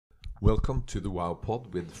Welcome to the Vow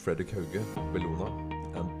Pod with Frederic Hauge, Bellona,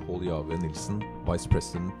 and Paul Jave Nilsen, Vice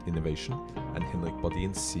President Innovation, and Henrik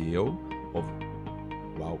Badin, CEO of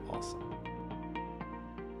Vow ASA.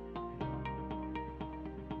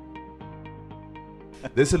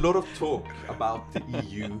 There's a lot of talk about the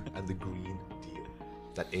EU and the Green Deal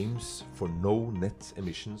that aims for no net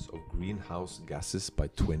emissions of greenhouse gases by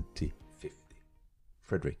 2050.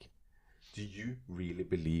 Frederic, do you really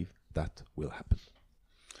believe that will happen?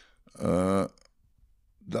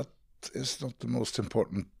 That is not the most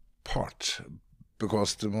important part,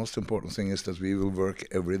 because the most important thing is that we will work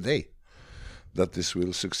every day that this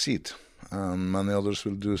will succeed, and many others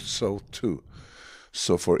will do so too.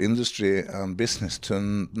 So for industry and business to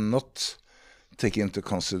not take into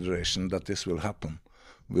consideration that this will happen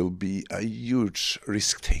will be a huge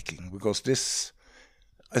risk-taking, because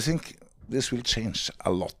I think this will change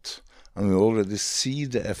a lot, and we already see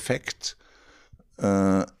the effect,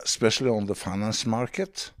 especially on the finance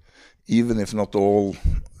market, even if not all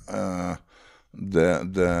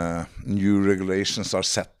the new regulations are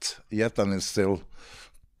set yet, and it's still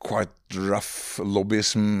quite rough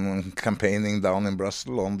lobbyism and campaigning down in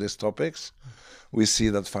Brussels on these topics. We see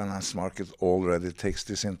that finance market already takes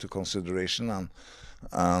this into consideration,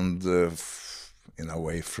 and in a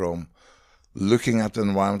way, from looking at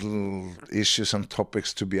environmental issues and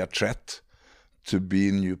topics to be a threat, to be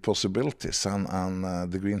new possibilities, and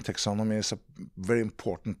the green taxonomy is a very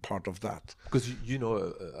important part of that. Because you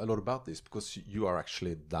know a lot about this, because you are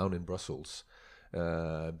actually down in Brussels,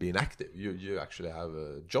 being active. You actually have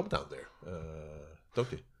a job down there,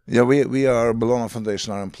 don't you? Yeah, we are, Bellona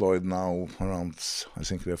Foundation are employed now around, I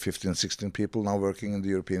think we have 15, 16 people now working in the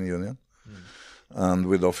European Union, and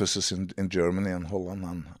with offices in Germany and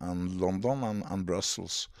Holland and London and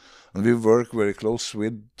Brussels. And we work very close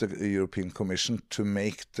with the European Commission to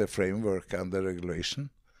make the framework and the regulation.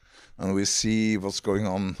 And we see what's going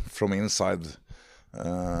on from inside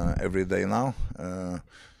every day now.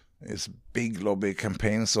 It's big lobby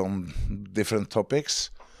campaigns on different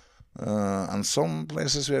topics. And some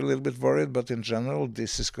places we are a little bit worried, but in general,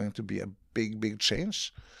 this is going to be a big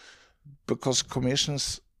change, because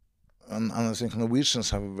commissions, and I think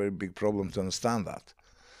Norwegians have a very big problem to understand that.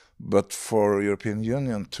 But for European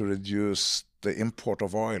Union to reduce the import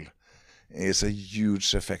of oil is a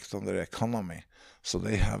huge effect on their economy. So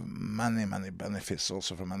they have many benefits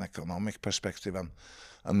also from an economic perspective,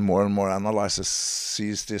 and more analysis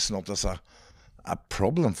sees this not as a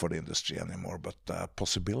problem for the industry anymore, but a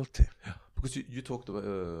possibility. Yeah, because you talked about,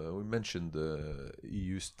 we mentioned the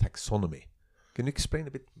EU's taxonomy. Can you explain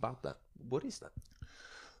a bit about that? What is that?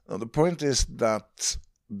 Now, the point is that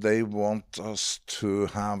they want us to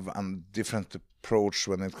have a different approach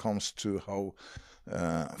when it comes to how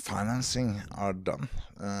financing are done.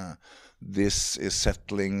 This is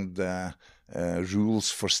settling the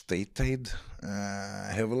rules for state aid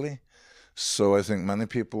heavily. So I think many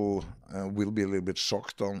people will be a little bit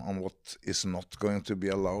shocked on what is not going to be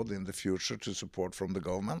allowed in the future to support from the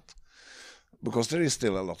government, because there is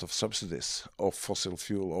still a lot of subsidies of fossil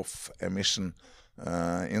fuel, of emission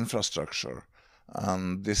infrastructure.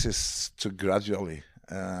 And this is to gradually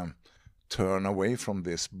turn away from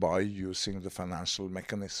this by using the financial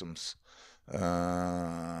mechanisms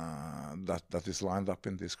that is lined up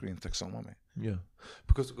in this green taxonomy. Yeah,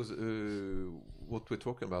 because what we're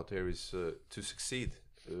talking about here is to succeed,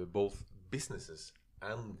 both businesses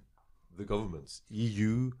and the governments,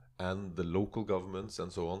 EU and the local governments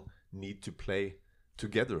and so on, need to play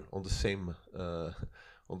together on the same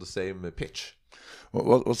pitch.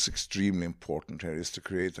 Well, what's extremely important here is to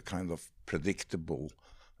create a kind of predictable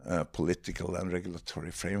political and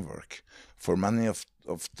regulatory framework. For many of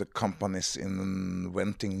the companies in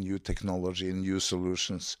inventing new technology, new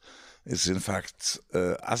solutions, is in fact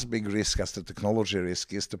as big risk as the technology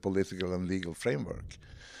risk is the political and legal framework.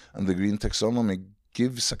 And the green taxonomy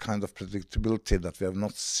gives a kind of predictability that we have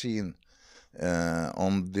not seen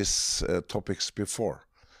on these topics before.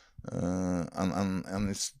 And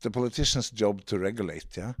it's the politician's job to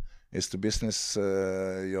regulate, yeah? It's the business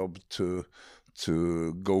job to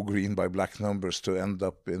go green by black numbers, to end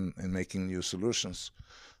up in making new solutions.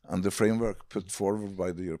 And the framework put forward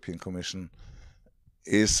by the European Commission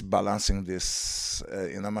is balancing this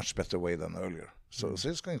in a much better way than earlier. So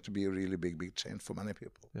it's going to be a really big change for many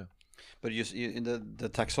people. Yeah. But the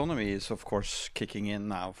taxonomy is of course kicking in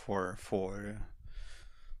now for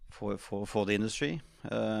the industry.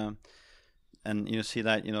 and you see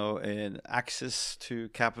that access to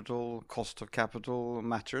capital, cost of capital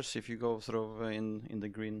matters if you go sort of in the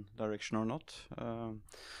green direction or not.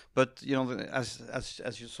 But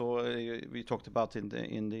as you saw, we talked about in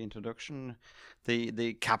the introduction,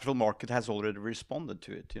 the capital market has already responded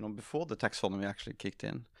to it. Before the taxonomy actually kicked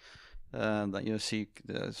in, that see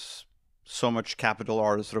there's so much capital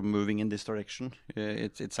are sort of moving in this direction.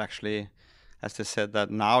 It's actually, as they said,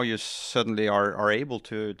 that now you suddenly are able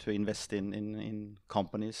to invest in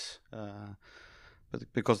companies, but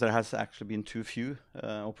because there has actually been too few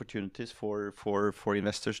opportunities for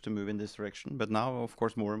investors to move in this direction. But now, of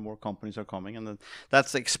course, more and more companies are coming, and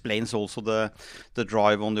that explains also the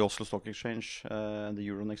drive on the Oslo Stock Exchange and the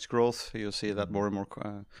Euronext growth. You see that more and more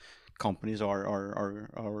companies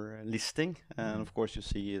are listing, and of course you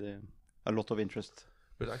see a lot of interest.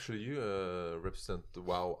 But actually, you represent the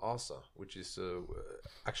Vow ASA, which is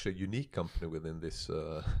actually a unique company within this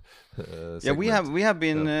segment. Yeah, we have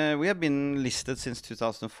been listed since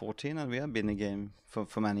 2014, and we have been in the game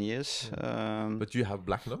for many years. But you have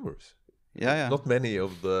black numbers. Yeah. Not many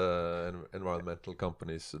of the environmental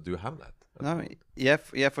companies do have that. No,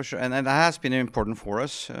 yeah, for sure, and that has been important for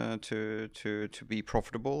us to be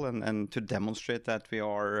profitable and to demonstrate that we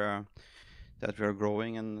are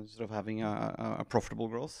growing and sort of having a profitable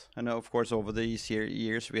growth. And of course, over these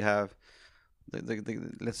years, we have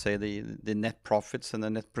let's say the net profits and the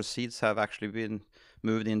net proceeds have actually been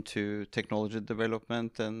moved into technology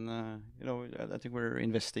development, and I think we're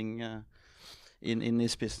investing in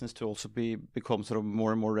this business to also become sort of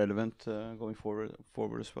more and more relevant going forward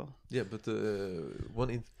as well. Yeah, but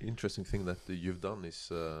one interesting thing that you've done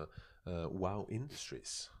is Vow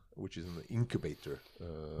Industries, which is an incubator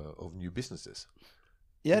of new businesses.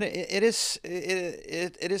 Yeah, it is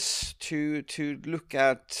to look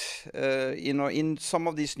at in some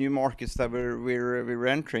of these new markets that we're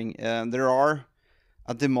entering, there are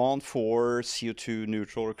a demand for CO2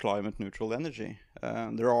 neutral or climate neutral energy.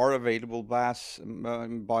 There are available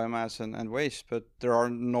biomass and waste, but there are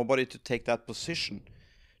nobody to take that position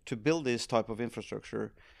to build this type of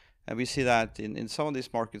infrastructure. And we see that in some of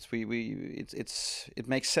these markets, it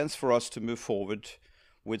makes sense for us to move forward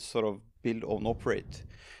with sort of build, own, operate.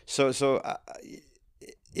 So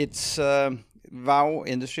it's Vow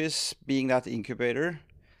Industries being that incubator.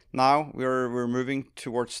 Now we're moving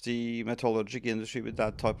towards the metallurgic industry with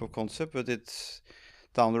that type of concept, but it's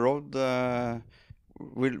down the road.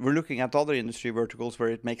 We're looking at other industry verticals where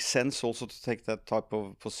it makes sense also to take that type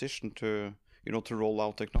of position to roll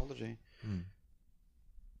out technology. Mm.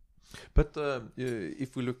 But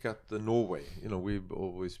if we look at Norway, we've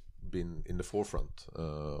always been in the forefront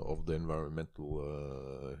of the environmental.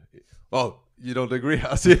 You don't agree?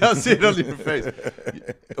 I see it on your face.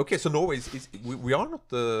 Okay, so Norway we are not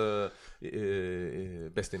the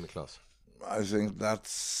best in the class. I think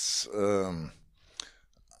that's we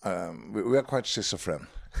are quite schizophrenic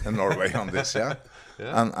in Norway on this, yeah.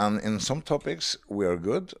 Yeah. And in some topics we are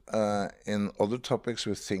good. In other topics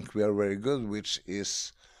we think we are very good, which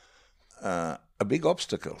is a big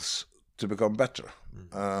obstacles to become better.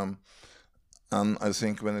 Mm. And I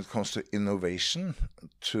think when it comes to innovation,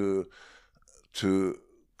 to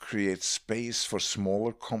create space for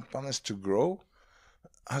smaller companies to grow,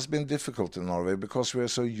 has been difficult in Norway, because we are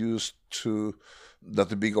so used to that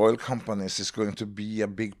the big oil companies is going to be a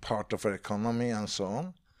big part of our economy and so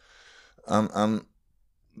on. And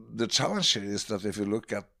the challenge here is that if you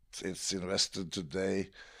look at it's invested today,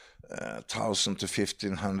 1,000 to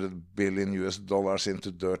 1,500 billion US dollars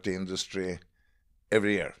into dirty industry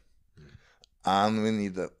every year. Mm. And we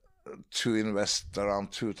need to invest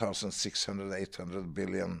around 2,600, 800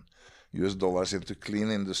 billion US dollars into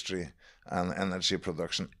clean industry and energy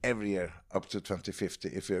production every year up to 2050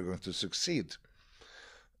 if we are going to succeed.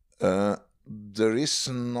 There is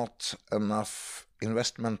not enough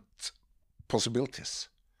investment possibilities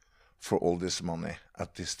for all this money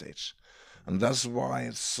at this stage. And that's why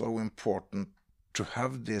it's so important to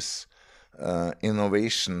have this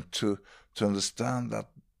innovation, to understand that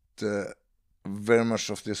very much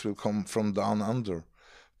of this will come from down under.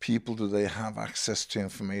 People today have access to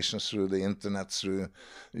information through the internet.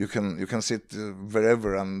 You can sit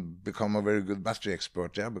wherever and become a very good battery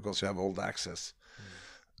expert, yeah, because you have all the access.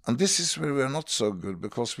 Mm. And this is where we are not so good,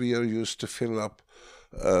 because we are used to fill up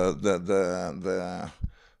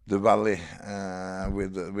the valley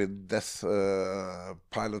with death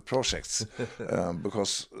pilot projects,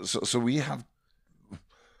 because so we have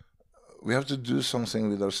to do something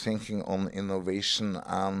with our thinking on innovation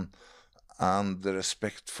and the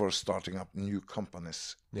respect for starting up new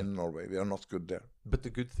companies in Norway. We are not good there. But the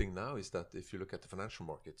good thing now is that if you look at the financial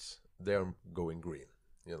markets, they are going green.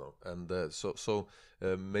 you know, and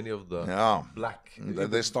many of the black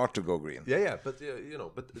they start to go green. But you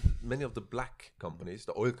know, but many of the black companies,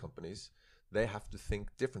 the oil companies, they have to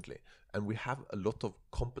think differently, and we have a lot of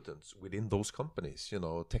competence within those companies, you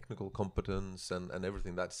know, technical competence and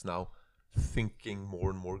everything that's now thinking more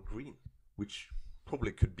and more green, which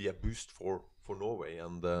probably could be a boost for Norway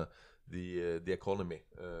and the economy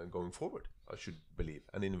going forward, I should believe,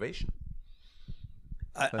 and innovation.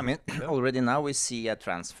 I mean, already now we see a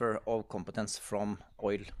transfer of competence from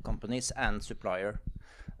oil companies and supplier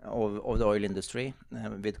of the oil industry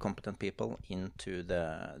with competent people into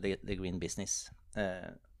the green business.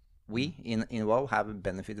 We in Vow have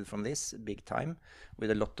benefited from this big time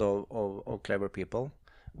with a lot of clever people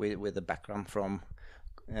with a background from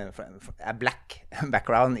a black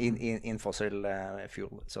background in fossil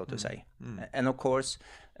fuel, so to say. And of course,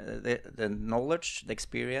 the knowledge, the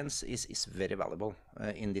experience is very valuable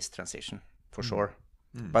in this transition, for sure.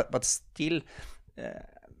 But still,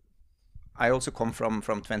 I also come from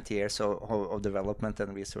 20 years of development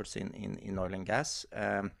and research in oil and gas.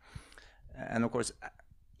 And of course,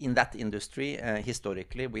 in that industry,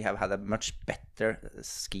 historically, we have had a much better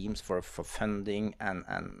schemes for funding and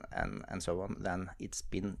so on than it's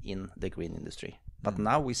been in the green industry. But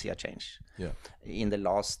now we see a change. In the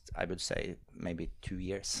last, I would say, maybe 2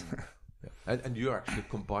 years. And you're actually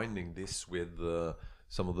combining this with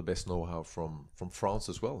some of the best know-how from France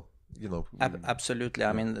as well. You know, absolutely.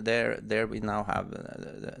 I mean, there we now have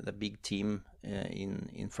the big team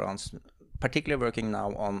in France, particularly working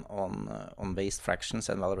now on waste fractions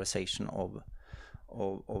and valorization of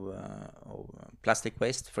plastic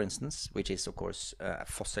waste, for instance, which is of course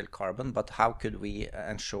fossil carbon. But how could we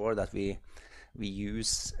ensure that we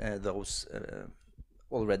use those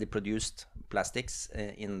already produced plastics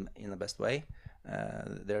in the best way?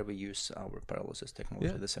 There we use our pyrolysis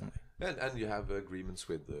technology the same way. And you have agreements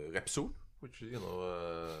with Repsol, which is, you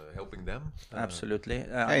know, helping them. Absolutely.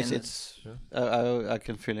 I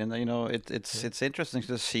can fill in. You know, it's interesting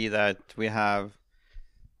to see that we have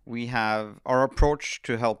our approach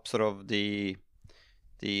to help sort of the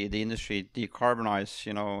industry decarbonize.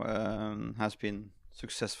 You know, has been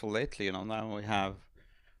successful lately. You know, now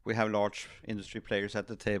we have large industry players at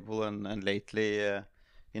the table, and lately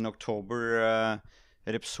in October.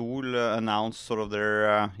 Repsol announced sort of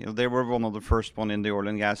their, you know, they were one of the first one in the oil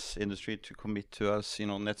and gas industry to commit to us, you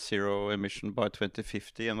know, net zero emission by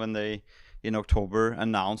 2050. And when they, in October,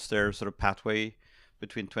 announced their sort of pathway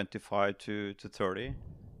between 25 to 30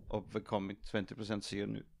 of becoming 20%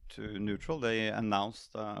 CO2 neutral, they announced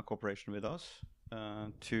a cooperation with us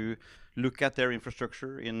to look at their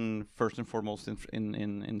infrastructure first and foremost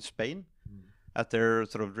in Spain, at their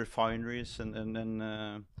sort of refineries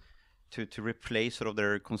and to replace sort of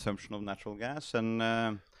their consumption of natural gas, and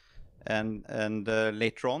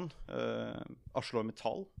later on,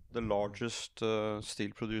 ArcelorMittal, the largest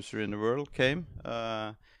steel producer in the world, came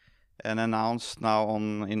and announced now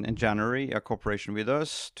in January a cooperation with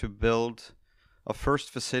us to build a first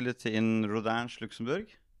facility in Rodange, Luxembourg,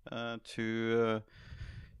 to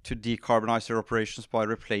decarbonize their operations by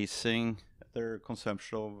replacing their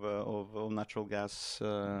consumption of natural gas,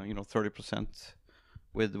 you know, 30%.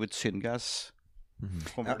 With syngas,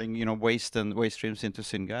 converting, you know, waste streams into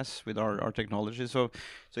syngas with our technology. So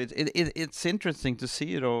it's interesting to see,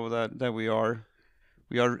 you know, that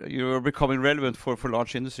you're becoming relevant for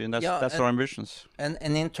large industry, and that's our ambitions. And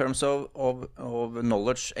in terms of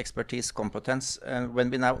knowledge, expertise, competence, when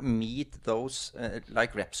we now meet those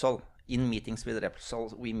like Repsol, in meetings with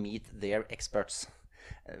Repsol, we meet their experts,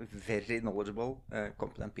 very knowledgeable,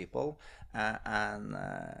 competent people, and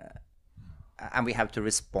we have to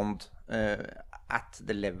respond at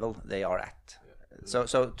the level they are at. So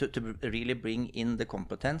to really bring in the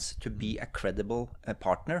competence to be a credible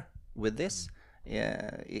partner with this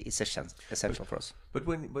is essential for us. But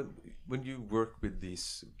when you work with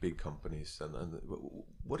these big companies, and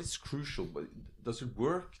what is crucial? Does it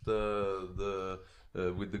work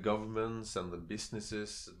with the governments and the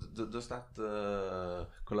businesses? Does that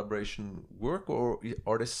collaboration work, or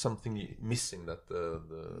are there something missing that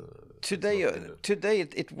today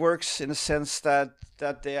it works in a sense that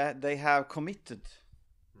they have committed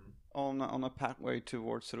on a pathway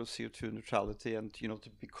towards sort of CO2 neutrality, and, you know, to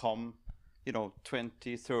become, you know,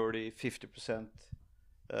 20, 30, 50%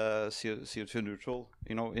 CO2 neutral,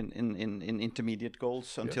 you know, in intermediate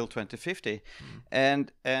goals until 2050.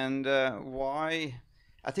 And why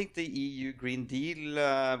I think the EU Green Deal,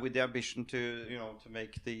 with the ambition to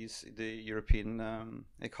make the European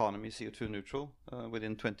economy CO2 neutral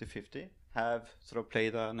within 2050, have sort of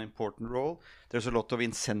played an important role. There's a lot of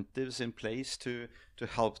incentives in place to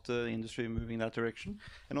help the industry move in that direction,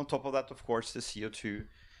 and on top of that, of course, the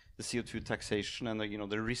CO2 taxation and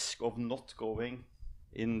the risk of not going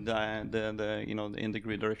in the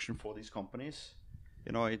green direction for these companies.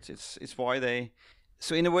 It's why they.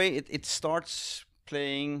 So in a way, it starts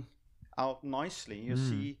playing out nicely.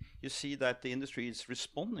 You see that the industry is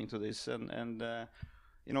responding to this, and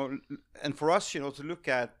for us, to look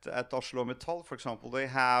at ArcelorMittal, for example, they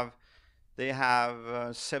have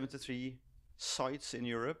 73 sites in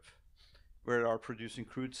Europe where they are producing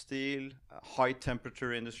crude steel, high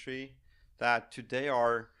temperature industry that today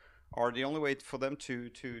are the only way for them to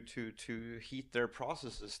heat their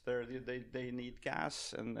processes. They need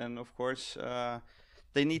gas, and of course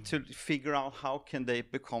they need to figure out how can they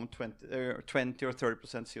become 20 or 30%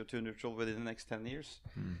 CO2 neutral within the next 10 years.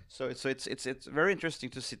 So it's very interesting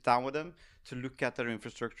to sit down with them, to look at their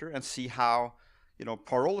infrastructure and see how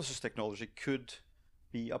pyrolysis technology could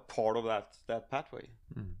be a part of that pathway.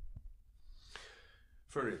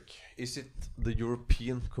 Frederic, is it the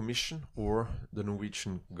European Commission or the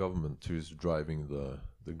Norwegian government who is driving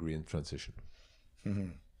the green transition?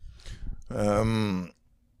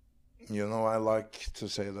 I like to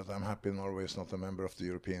say that I'm happy Norway is not a member of the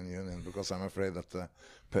European Union, because I'm afraid that the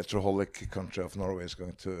petroholic country of Norway is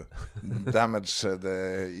going to damage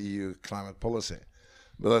the EU climate policy.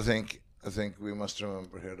 But I think we must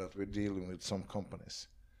remember here that we're dealing with some companies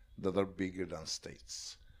that are bigger than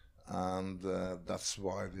states. And that's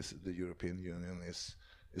why the European Union is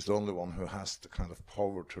the only one who has the kind of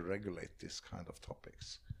power to regulate these kind of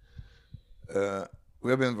topics. We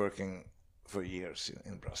have been working for years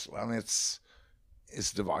in Brussels, and it's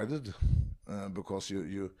divided because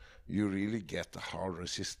you really get a hard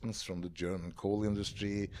resistance from the German coal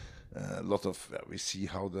industry. A lot of we see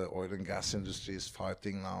how the oil and gas industry is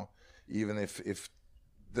fighting now. Even if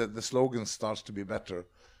the slogan starts to be better,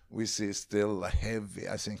 we see still a heavy.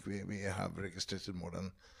 I think we have registered more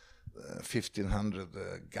than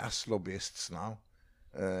 1,500 gas lobbyists now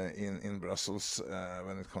in Brussels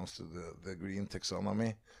when it comes to the green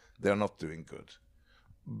taxonomy. They're not doing good.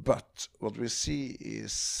 But what we see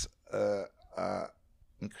is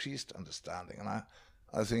increased understanding. And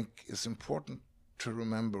I think it's important to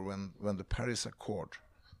remember when the Paris Accord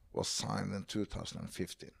was signed in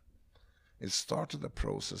 2015, it started a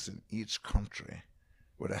process in each country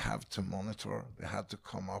where they have to monitor, they had to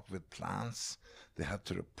come up with plans, they had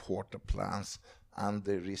to report the plans, and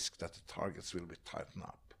they risk that the targets will be tightened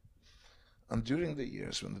up. And during the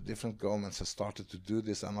years when the different governments have started to do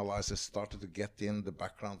this analysis, started to get in the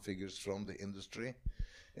background figures from the industry,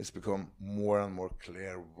 it's become more and more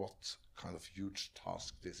clear what kind of huge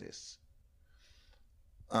task this is.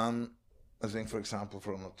 And I think, for example,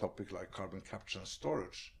 from a topic like carbon capture and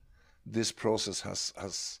storage, this process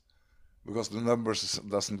has because the numbers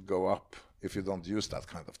doesn't go up if you don't use that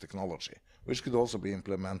kind of technology, which could also be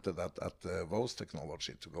implemented at Vow's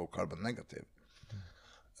technology to go carbon negative.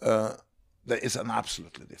 There is an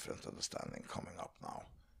absolutely different understanding coming up now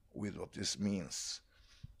with what this means.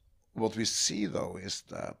 What we see, though, is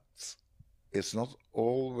that it's not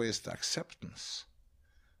always the acceptance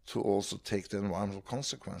to also take the environmental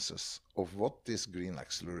consequences of what this green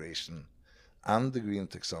acceleration and the green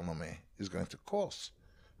taxonomy is going to cause.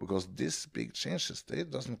 Because these big changes, they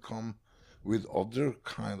doesn't come with other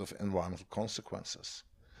kind of environmental consequences.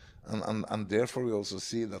 And therefore we also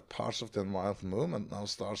see that parts of the environmental movement now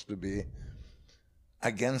starts to be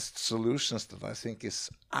against solutions that I think is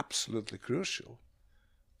absolutely crucial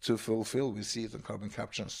to fulfill. We see it in carbon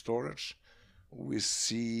capture and storage. We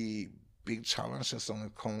see big challenges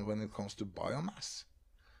when it comes to biomass.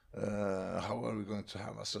 How are we going to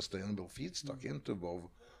have a sustainable feedstock into Vow's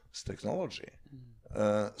technology?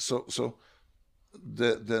 So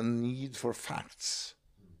the need for facts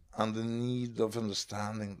and the need of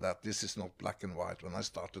understanding that this is not black and white. When I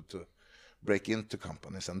started to break into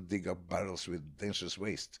companies and dig up barrels with dangerous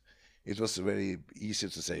waste, it was very easy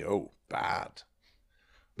to say, oh, bad.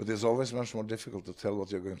 But it's always much more difficult to tell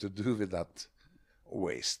what you're going to do with that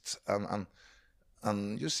waste.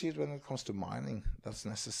 And you see it when it comes to mining, that's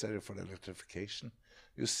necessary for the electrification.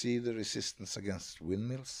 You see the resistance against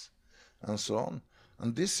windmills and so on.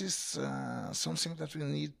 And this is something that we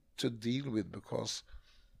need to deal with, because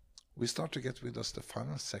we start to get with us the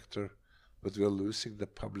finance sector, but we are losing the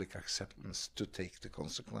public acceptance to take the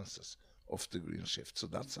consequences of the green shift. So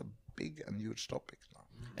that's a big and huge topic now.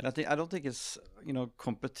 And I don't think it's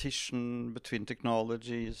competition between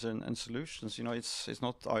technologies and solutions. It's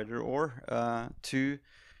not either or.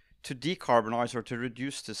 To decarbonize or to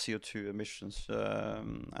reduce the CO2 emissions,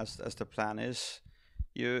 as the plan is,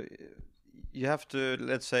 you have to,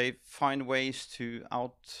 let's say, find ways to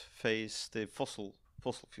outphase the fossil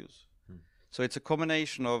fuels. So it's a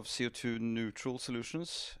combination of CO2 neutral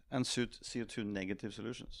solutions and CO2 negative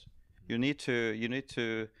solutions. You need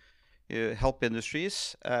to help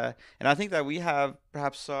industries, and I think that we have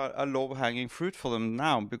perhaps a low-hanging fruit for them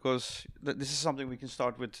now, because this is something we can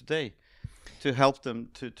start with today to help them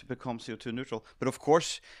to become CO2 neutral. But of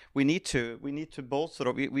course, we need to both sort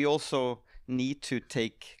of, we also need to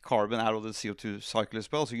take carbon out of the CO2 cycle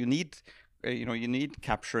as well. So you need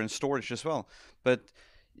capture and storage as well. But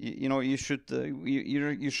you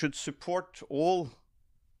should support all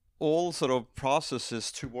sort of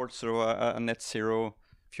processes towards sort of a net zero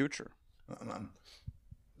future. And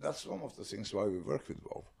that's one of the things why we work with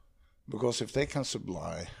Vow, because if they can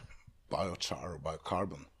supply biochar or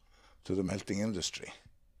biocarbon to the melting industry,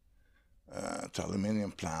 to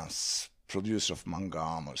aluminium plants, producer of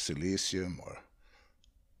mangan or silicium,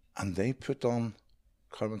 and they put on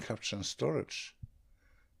carbon capture and storage,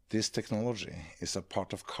 this technology is a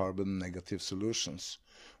part of carbon negative solutions,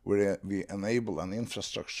 where we enable an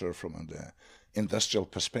infrastructure from the industrial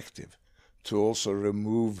perspective to also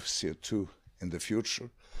remove CO2 in the future.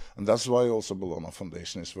 And that's why also Bellona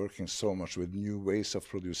Foundation is working so much with new ways of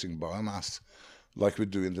producing biomass, like we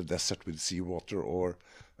do in the desert with seawater, or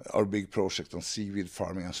our big project on seaweed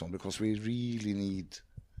farming and so on, because we really need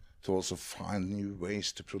to also find new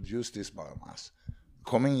ways to produce this biomass.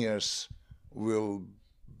 Coming years will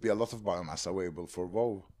be a lot of biomass available for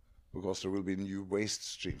Vow, because there will be new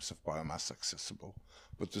waste streams of biomass accessible.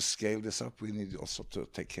 But to scale this up, we need also to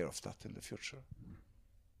take care of that in the future.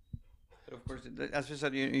 But of course, as we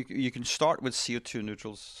said, you can start with CO2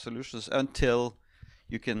 neutral solutions until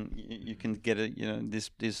you can get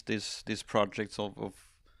these projects of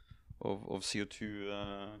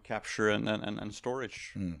CO2 capture and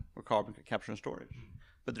storage, or carbon capture and storage.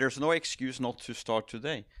 But there's no excuse not to start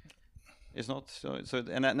today. It's not so.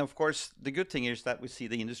 And of course, the good thing is that we see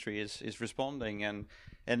the industry is responding, and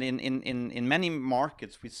in many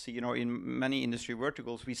markets we see, in many industry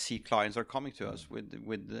verticals, we see clients are coming to us with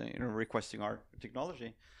requesting our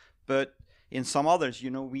technology. But in some others,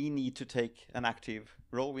 we need to take an active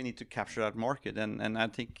role. We need to capture that market, and I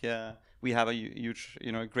think we have a huge,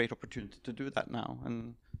 great opportunity to do that now.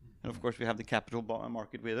 And of course, we have the capital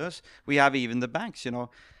market with us. We have even the banks, and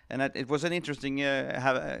it was an interesting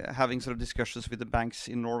having sort of discussions with the banks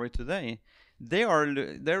in Norway today.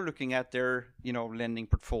 They're looking at their lending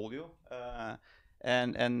portfolio,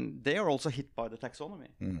 and they are also hit by the taxonomy.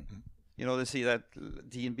 Mm-hmm. They see that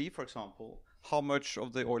DNB, for example, how much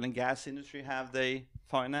of the oil and gas industry have they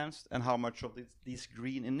financed, and how much of these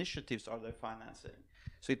green initiatives are they financing?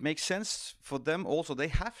 So it makes sense for them also. They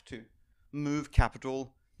have to move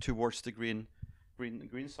capital towards the green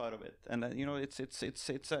side of it, and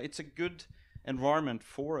it's a good environment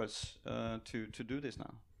for us to do this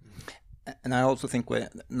now. And I also think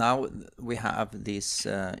we have this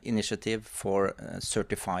initiative for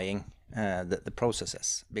certifying the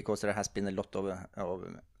processes, because there has been a lot of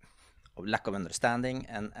lack of understanding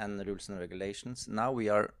and rules and regulations. Now we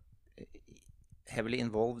are heavily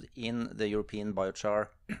involved in the European Biochar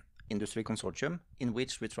Industry Consortium, in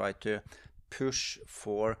which we try to push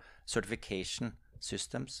for certification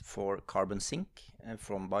systems for carbon sink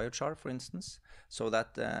from biochar, for instance, so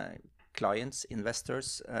that clients,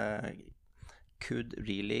 investors could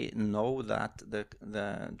really know that the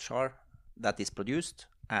char that is produced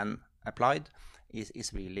and applied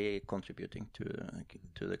is really contributing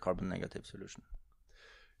to the carbon negative solution.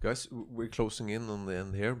 Guys, we're closing in on the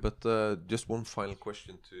end here, but just one final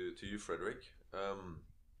question to you, Frederic.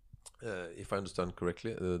 If I understand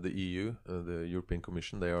correctly, the EU, the European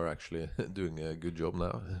Commission, they are actually doing a good job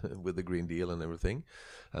now with the Green Deal and everything,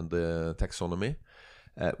 and the taxonomy.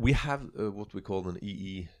 We have what we call an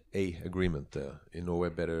EEA agreement in Norway,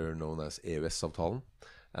 better known as EØS-avtalen,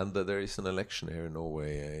 and there is an election here in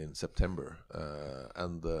Norway in September,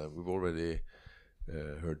 and we've already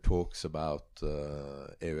heard talks about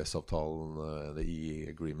EØS-avtalen, the EEA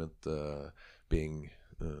agreement being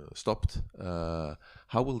stopped.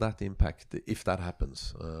 How will that impact, if that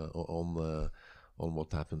happens, on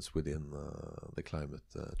what happens within the climate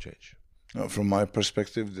change? From my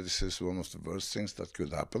perspective, this is one of the worst things that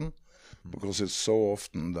could happen, because it's so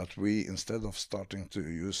often that we, instead of starting to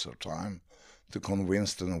use our time to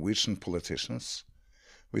convince the Norwegian politicians,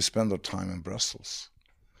 we spend our time in Brussels.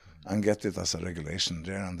 and get it as a regulation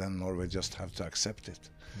there, and then Norway just have to accept it.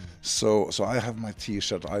 So I have my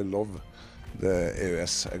T-shirt. I love the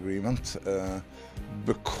EØS agreement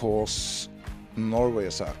because Norway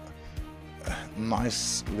is a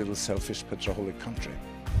nice little selfish petroleum country.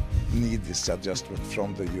 Need this adjustment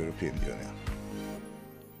from the European Union.